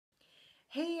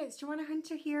Hey, it's Joanna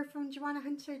Hunter here from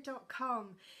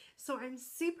joannahunter.com. So I'm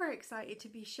super excited to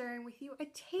be sharing with you a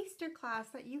taster class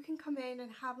that you can come in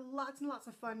and have lots and lots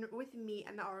of fun with me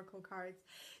and the Oracle cards.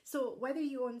 So whether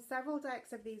you own several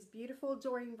decks of these beautiful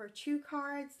Doreen Virtue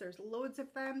cards, there's loads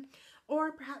of them,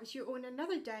 or perhaps you own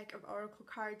another deck of Oracle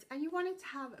cards and you wanted to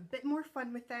have a bit more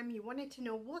fun with them, you wanted to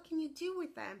know what can you do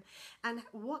with them and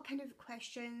what kind of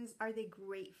questions are they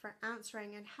great for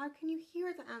answering and how can you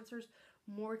hear the answers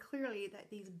more clearly that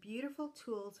these beautiful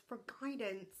tools for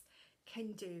guidance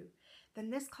can do,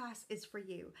 then this class is for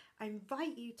you. I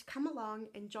invite you to come along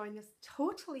and join this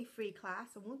totally free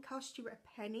class. It won't cost you a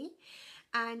penny,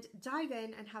 and dive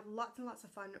in and have lots and lots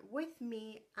of fun with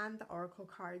me and the Oracle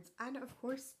cards, and of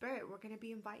course Spirit. We're going to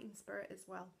be inviting Spirit as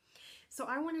well. So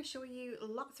I want to show you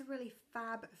lots of really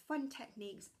fab fun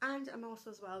techniques, and I'm also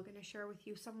as well going to share with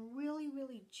you some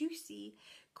really juicy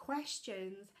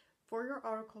questions for your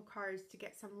Oracle cards to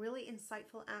get some really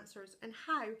insightful answers and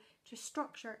how to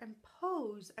structure and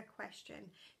pose a question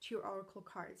to your Oracle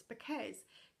cards, because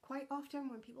quite often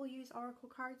when people use Oracle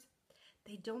cards,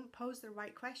 they don't pose the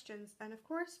right questions, and of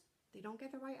course they don't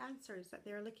get the right answers that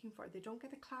they're looking for. They don't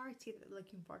get the clarity that they're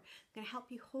looking for. I'm going to help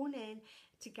you hone in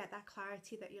to get that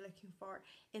clarity that you're looking for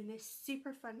in this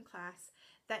super fun class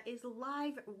that is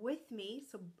live with me.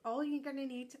 So all you're going to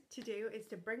need to do is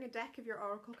to bring a deck of your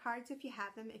Oracle cards if you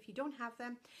have them. If you don't have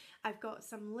them, I've got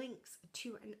some links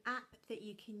to an app that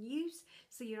you can use,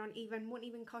 so you won't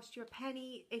even cost you a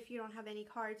penny if you don't have any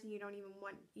cards and you don't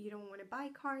want to buy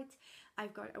cards.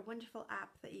 I've got a wonderful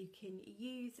app that you can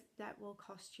use that will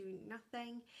cost you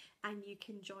nothing, and you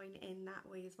can join in that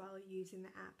way as well using the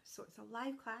app. So it's a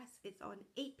live class. It's on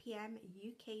 8 p.m.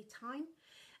 UK time,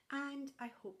 and I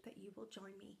hope that you will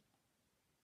join me.